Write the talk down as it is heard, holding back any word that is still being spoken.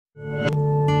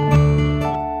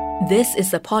This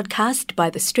is a podcast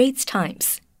by The Straits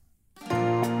Times.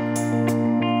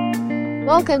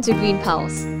 Welcome to Green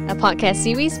Pulse, a podcast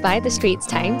series by The Straits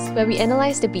Times where we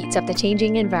analyse the beats of the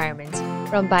changing environment,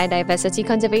 from biodiversity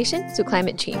conservation to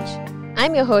climate change.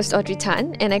 I'm your host Audrey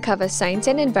Tan, and I cover science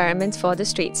and environment for The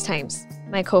Straits Times.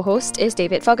 My co-host is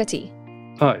David Fogarty.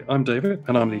 Hi, I'm David,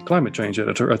 and I'm the climate change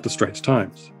editor at The Straits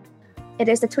Times. It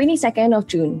is the 22nd of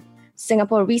June.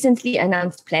 Singapore recently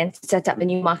announced plans to set up a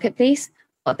new marketplace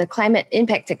called the Climate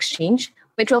Impact Exchange,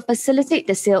 which will facilitate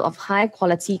the sale of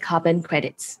high-quality carbon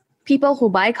credits. People who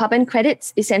buy carbon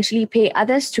credits essentially pay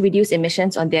others to reduce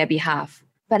emissions on their behalf.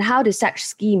 But how do such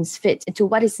schemes fit into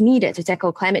what is needed to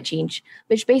tackle climate change,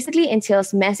 which basically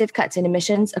entails massive cuts in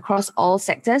emissions across all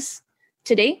sectors?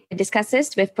 Today, we discuss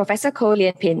this with Professor Koh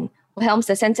Lian Pin, who helms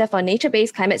the Centre for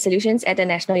Nature-Based Climate Solutions at the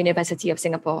National University of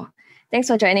Singapore. Thanks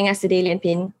for joining us today, Lian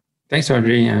Pin. Thanks,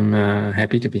 Audrey. I'm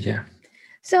happy to be here.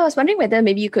 So I was wondering whether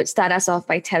maybe you could start us off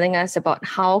by telling us about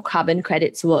how carbon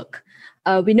credits work.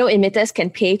 We know emitters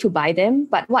can pay to buy them,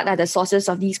 but what are the sources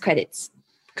of these credits?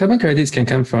 Carbon credits can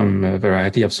come from a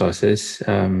variety of sources.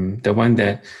 The one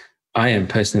that I am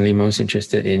personally most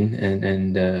interested in,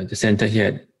 and the center here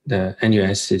at the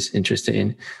NUS is interested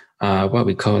in, are what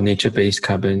we call nature-based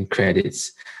carbon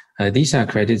credits. These are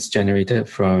credits generated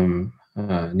from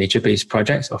nature-based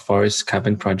projects or forest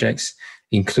carbon projects,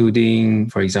 including,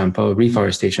 for example,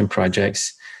 reforestation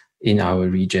projects in our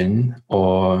region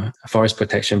or forest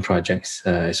protection projects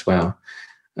as well.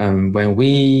 When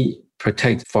we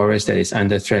protect forest that is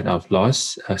under threat of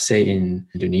loss, say in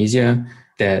Indonesia,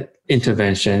 that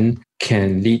intervention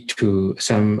can lead to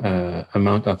some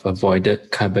amount of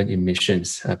avoided carbon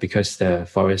emissions because the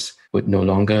forest would no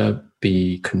longer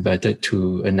be converted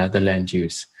to another land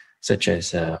use, such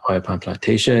as oil palm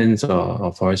plantations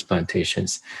or forest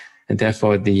plantations. And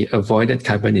therefore, the avoided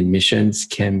carbon emissions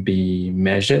can be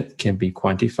measured, can be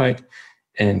quantified,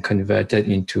 and converted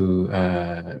into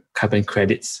carbon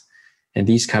credits. And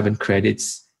these carbon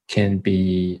credits can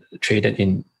be traded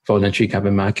in voluntary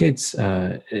carbon markets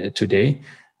today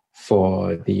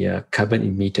for the carbon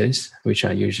emitters, which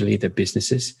are usually the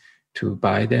businesses, to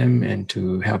buy them and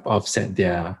to help offset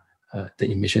the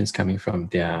emissions coming from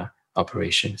their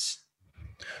operations.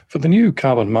 For the new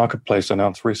carbon marketplace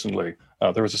announced recently,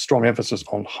 there is a strong emphasis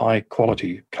on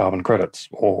high-quality carbon credits,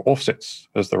 or offsets,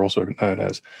 as they're also known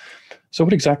as. So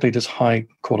what exactly does high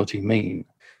quality mean?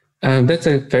 That's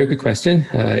a very good question.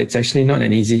 It's actually not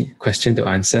an easy question to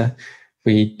answer.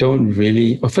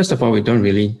 First of all, we don't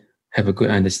really have a good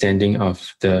understanding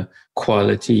of the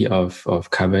quality of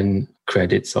carbon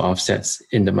credits or offsets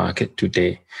in the market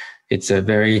today. It's a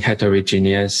very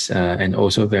heterogeneous and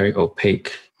also very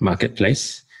opaque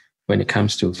marketplace when it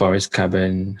comes to forest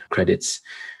carbon credits.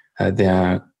 There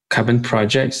are carbon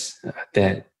projects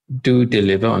that do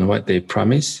deliver on what they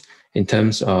promise in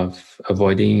terms of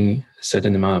avoiding a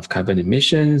certain amount of carbon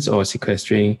emissions or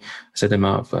sequestering a certain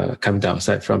amount of carbon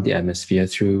dioxide from the atmosphere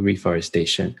through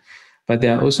reforestation. But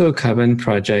there are also carbon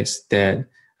projects that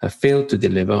fail to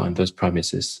deliver on those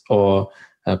promises, or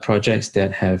projects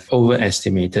that have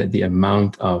overestimated the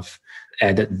amount of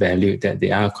added value that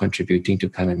they are contributing to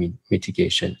carbon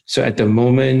mitigation. So at the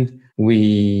moment,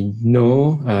 we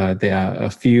know there are a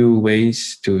few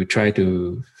ways to try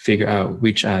to figure out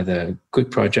which are the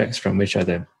good projects from which are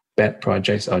the bad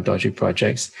projects or dodgy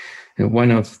projects. And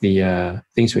one of the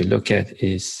things we look at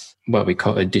is what we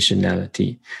call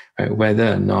additionality, right?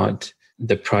 Whether or not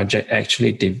the project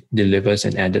actually delivers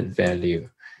an added value.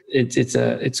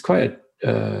 It's quite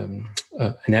an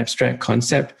abstract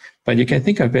concept, but you can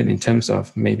think of it in terms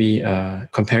of maybe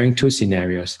comparing two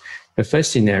scenarios. The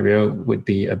first scenario would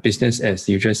be a business as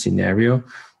usual scenario,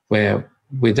 where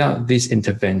without this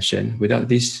intervention, without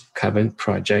this carbon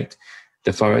project,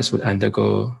 the forest would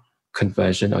undergo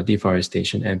conversion or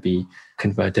deforestation and be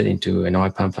converted into an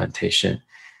oil palm plantation.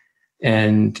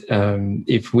 And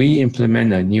if we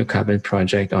implement a new carbon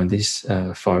project on this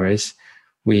forest,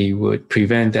 we would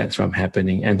prevent that from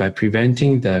happening. And by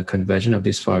preventing the conversion of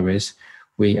this forest,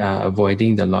 we are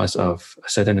avoiding the loss of a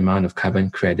certain amount of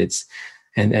carbon credits.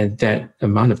 And that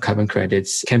amount of carbon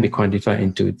credits can be quantified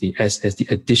into as the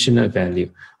additional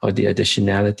value or the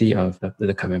additionality of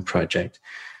the carbon project.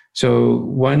 So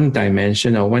one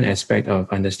dimension or one aspect of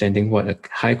understanding what a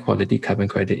high quality carbon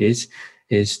credit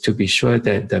is to be sure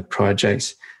that the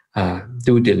projects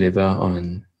do deliver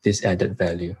on this added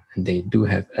value and they do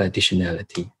have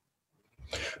additionality.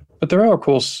 But there are, of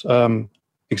course,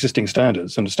 existing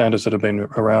standards and standards that have been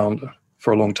around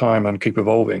for a long time and keep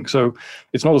evolving. So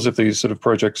it's not as if these sort of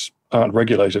projects aren't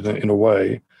regulated in a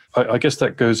way. I guess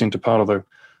that goes into part of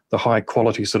the high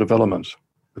quality sort of element,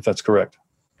 if that's correct.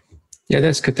 Yeah,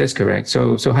 that's correct.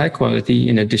 So high quality,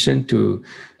 in addition to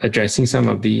addressing some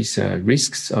of these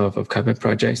risks of carbon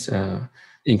projects,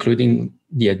 including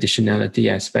the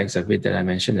additionality aspects of it that I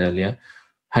mentioned earlier,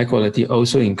 high quality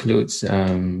also includes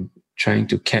trying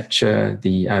to capture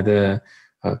the other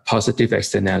positive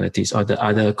externalities or the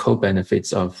other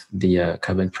co-benefits of the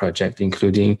carbon project,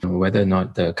 including whether or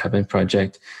not the carbon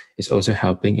project is also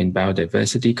helping in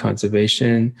biodiversity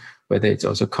conservation, whether it's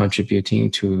also contributing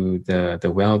to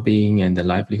the well-being and the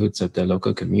livelihoods of the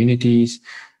local communities,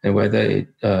 and whether it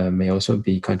may also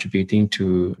be contributing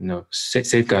to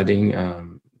safeguarding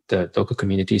the local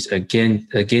communities against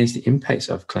the impacts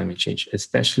of climate change,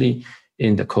 especially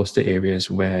in the coastal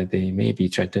areas where they may be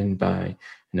threatened by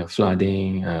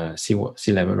flooding,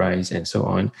 sea level rise, and so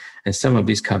on. And some of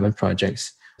these carbon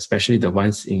projects, especially the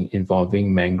ones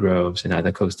involving mangroves and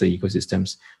other coastal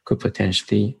ecosystems, could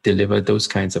potentially deliver those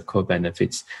kinds of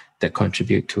co-benefits that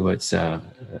contribute towards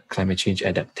climate change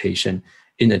adaptation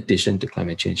in addition to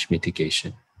climate change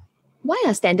mitigation. Why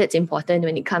are standards important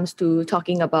when it comes to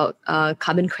talking about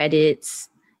carbon credits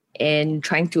and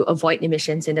trying to avoid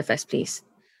emissions in the first place?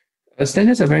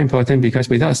 Standards are very important because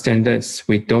without standards,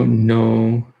 we don't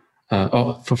know,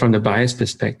 or from the buyer's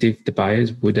perspective, the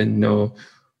buyers wouldn't know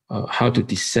how to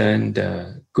discern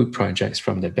the good projects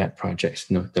from the bad projects,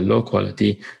 the low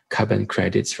quality carbon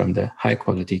credits from the high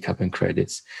quality carbon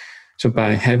credits. So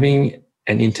by having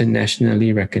an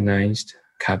internationally recognized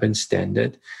carbon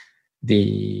standard,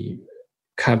 the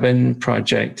carbon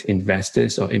project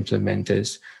investors or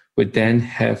implementers would then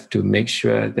have to make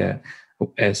sure that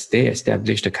as they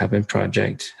establish the carbon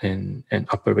project and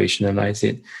operationalize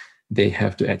it, they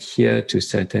have to adhere to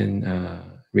certain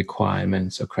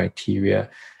requirements or criteria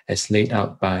as laid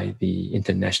out by the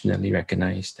internationally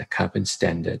recognized carbon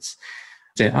standards.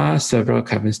 There are several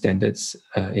carbon standards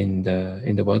in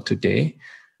the world today,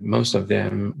 most of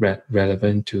them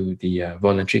relevant to the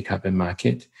voluntary carbon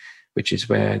market, which is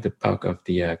where the bulk of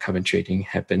the carbon trading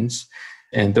happens.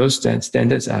 And those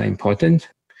standards are important,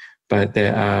 but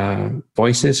there are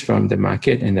voices from the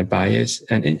market and the buyers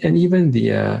and even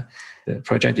the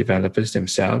project developers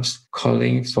themselves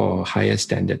calling for higher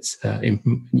standards,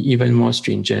 even more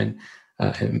stringent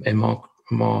and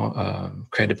more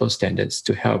credible standards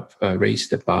to help raise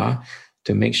the bar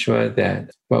to make sure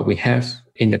that what we have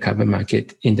in the carbon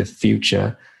market in the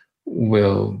future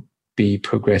will be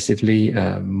progressively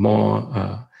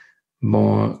more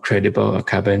credible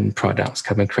carbon products,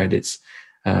 carbon credits,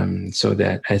 so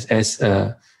that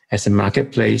as a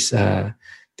marketplace,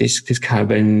 these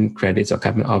carbon credits or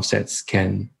carbon offsets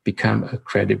can become a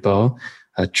credible,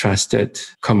 trusted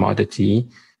commodity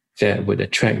that would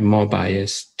attract more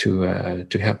buyers to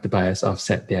help the buyers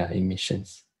offset their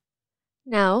emissions.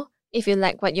 Now, if you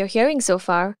like what you're hearing so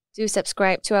far, do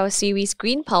subscribe to our series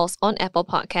Green Pulse on Apple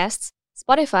Podcasts,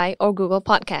 Spotify, or Google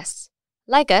Podcasts.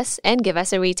 Like us and give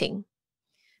us a rating.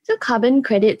 So carbon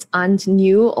credits aren't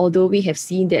new, although we have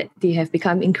seen that they have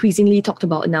become increasingly talked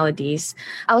about nowadays.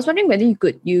 I was wondering whether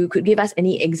you could give us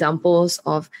any examples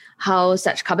of how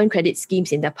such carbon credit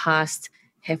schemes in the past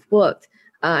have worked.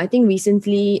 I think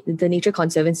recently the Nature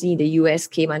Conservancy in the US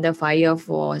came under fire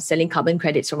for selling carbon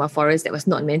credits from a forest that was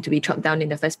not meant to be chopped down in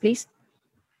the first place.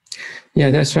 Yeah,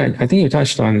 that's right. I think you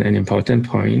touched on an important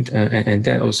point, and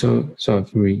that also sort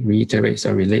of reiterates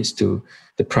or relates to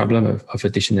the problem of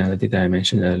additionality that I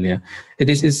mentioned earlier.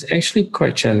 It's actually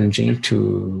quite challenging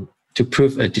to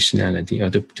prove additionality or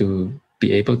to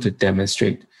be able to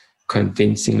demonstrate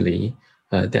convincingly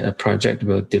that a project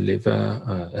will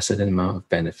deliver a certain amount of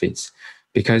benefits,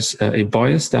 because it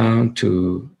boils down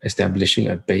to establishing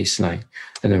a baseline.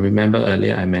 And I remember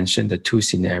earlier I mentioned the two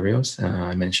scenarios.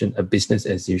 I mentioned a business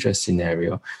as usual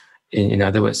scenario. In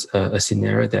other words, a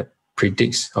scenario that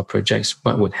predicts or projects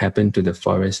what would happen to the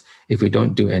forest if we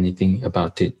don't do anything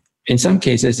about it. In some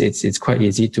cases, it's quite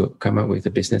easy to come up with a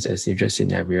business as usual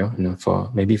scenario.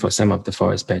 For some of the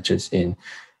forest patches in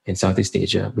Southeast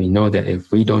Asia, we know that if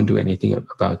we don't do anything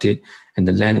about it, and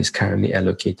the land is currently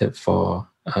allocated for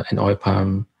an oil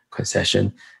palm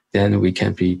concession, then we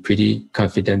can be pretty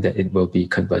confident that it will be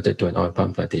converted to an oil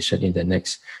palm plantation in the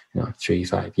next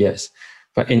 3-5 years.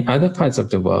 But in other parts of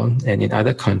the world and in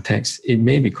other contexts, it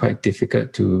may be quite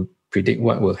difficult to predict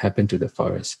what will happen to the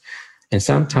forest. And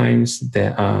sometimes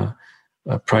there are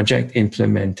project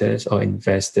implementers or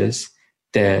investors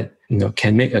that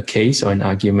can make a case or an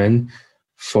argument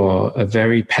for a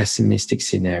very pessimistic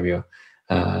scenario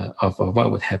of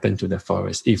what would happen to the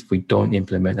forest if we don't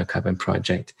implement a carbon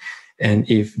project. And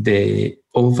if they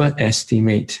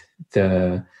overestimate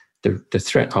the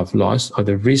threat of loss or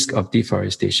the risk of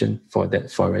deforestation for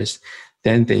that forest,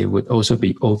 then they would also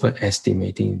be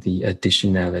overestimating the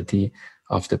additionality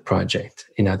of the project.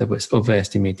 In other words,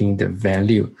 overestimating the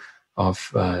value of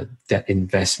that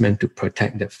investment to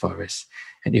protect the forest.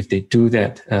 And if they do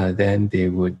that, then they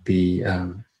would be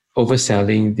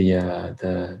overselling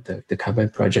the carbon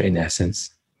project in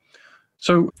essence.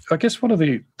 So I guess one of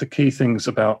the key things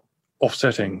about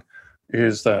offsetting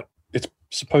is that it's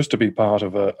supposed to be part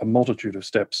of a multitude of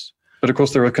steps. But of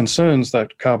course, there are concerns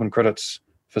that carbon credits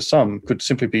for some could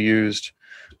simply be used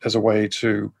as a way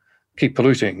to keep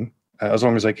polluting as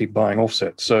long as they keep buying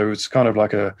offsets. So it's kind of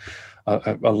like a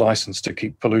license to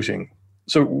keep polluting.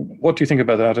 So what do you think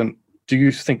about that? And do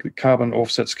you think that carbon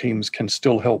offset schemes can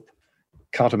still help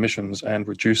cut emissions and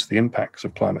reduce the impacts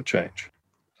of climate change?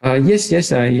 Yes.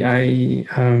 That's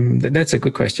a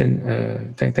good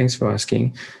question. Thanks for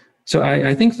asking. So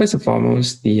I think first and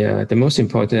foremost, the most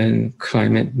important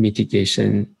climate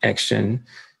mitigation action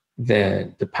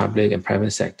that the public and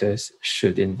private sectors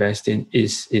should invest in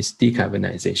is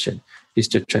decarbonization, is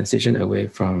to transition away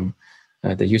from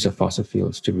the use of fossil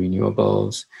fuels to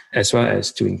renewables, as well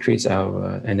as to increase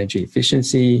our energy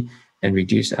efficiency and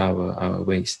reduce our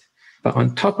waste. But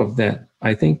on top of that,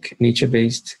 I think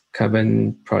nature-based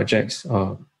carbon projects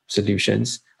or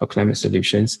solutions or climate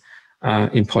solutions are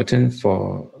important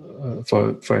for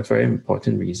a very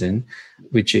important reason,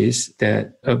 which is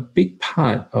that a big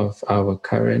part of our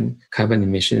current carbon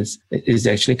emissions is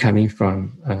actually coming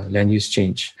from land use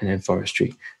change and then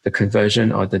forestry, the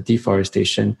conversion or the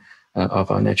deforestation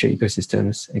of our natural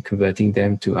ecosystems and converting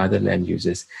them to other land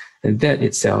uses. And that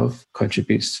itself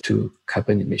contributes to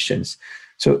carbon emissions.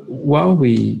 So while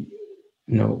we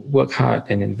work hard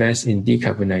and invest in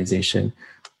decarbonization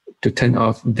to turn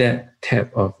off that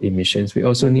tap of emissions, we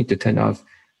also need to turn off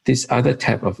this other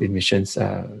type of emissions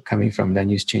coming from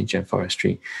land use change and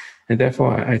forestry. And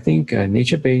therefore, I think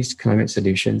nature-based climate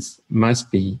solutions must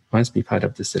be part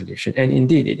of the solution. And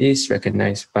indeed, it is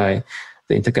recognized by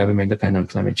the Intergovernmental Panel on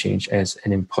Climate Change as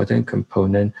an important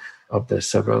component of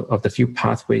the few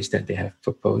pathways that they have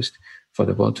proposed for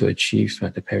the world to achieve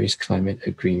the Paris Climate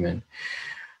Agreement.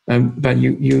 But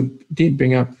you did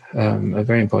bring up a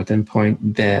very important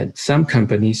point that some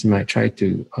companies might try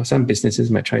to, or some businesses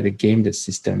might try to game the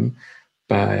system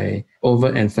by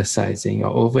overemphasizing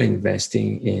or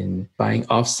overinvesting in buying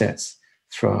offsets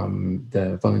from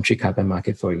the voluntary carbon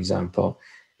market, for example,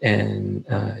 and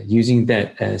using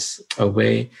that as a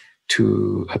way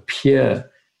to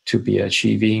appear to be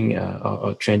achieving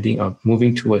or trending or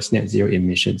moving towards net zero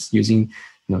emissions, using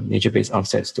nature-based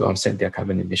offsets to offset their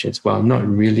carbon emissions, while not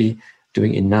really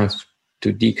doing enough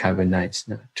to decarbonize,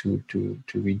 to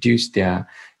reduce their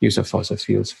use of fossil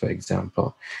fuels, for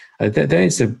example. That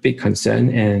is a big concern,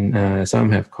 and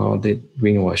some have called it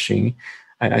greenwashing.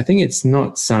 I think it's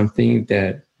not something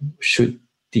that should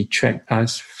detract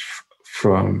us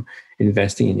from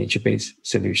investing in nature-based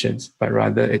solutions, but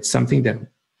rather it's something that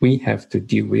we have to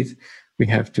deal with. We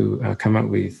have to come up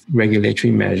with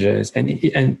regulatory measures and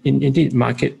indeed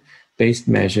market-based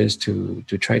measures to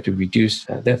try to reduce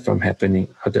that from happening,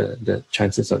 or the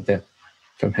chances of that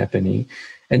from happening.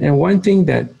 And one thing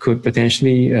that could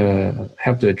potentially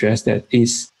help to address that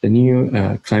is the new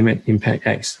Climate Impact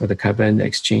Act, or the carbon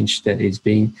exchange that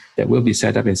will be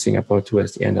set up in Singapore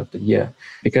towards the end of the year.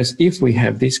 Because if we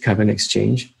have this carbon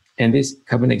exchange, and this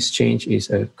carbon exchange is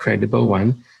a credible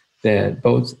one, that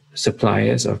both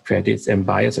suppliers of credits and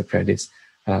buyers of credits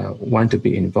want to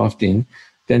be involved in,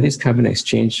 then this carbon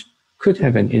exchange could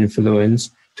have an influence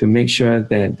to make sure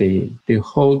that they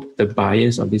hold the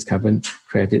buyers of these carbon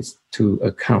credits to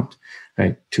account,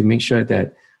 right? To make sure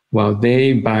that while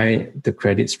they buy the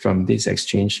credits from this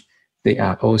exchange, they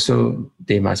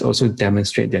must also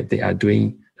demonstrate that they are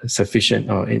doing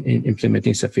sufficient or in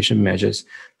implementing sufficient measures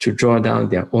to draw down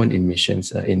their own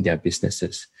emissions in their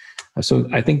businesses. So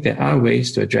I think there are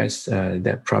ways to address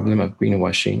that problem of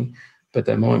greenwashing, but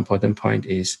the more important point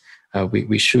is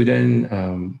we shouldn't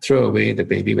throw away the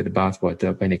baby with the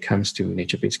bathwater when it comes to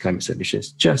nature-based climate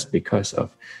solutions just because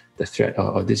of the threat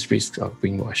or this risk of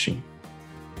greenwashing.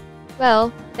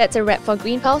 Well, that's a wrap for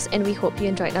Green Pulse, and we hope you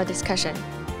enjoyed our discussion.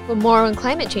 For more on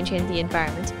climate change and the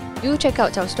environment, do check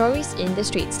out our stories in the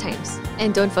Straits Times.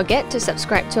 And don't forget to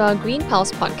subscribe to our Green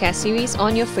Pulse podcast series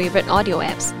on your favorite audio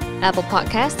apps, Apple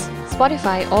Podcasts,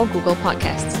 Spotify, or Google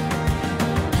Podcasts.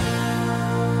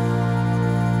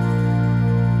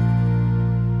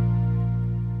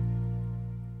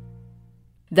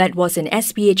 That was an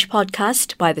SPH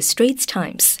podcast by the Straits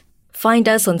Times. Find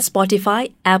us on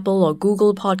Spotify, Apple or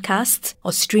Google Podcasts,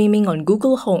 or streaming on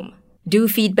Google Home. Do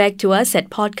feedback to us at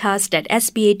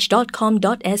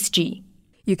podcast@sph.com.sg.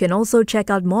 You can also check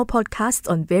out more podcasts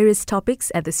on various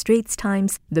topics at The Straits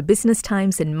Times, The Business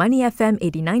Times, and Money FM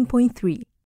 89.3.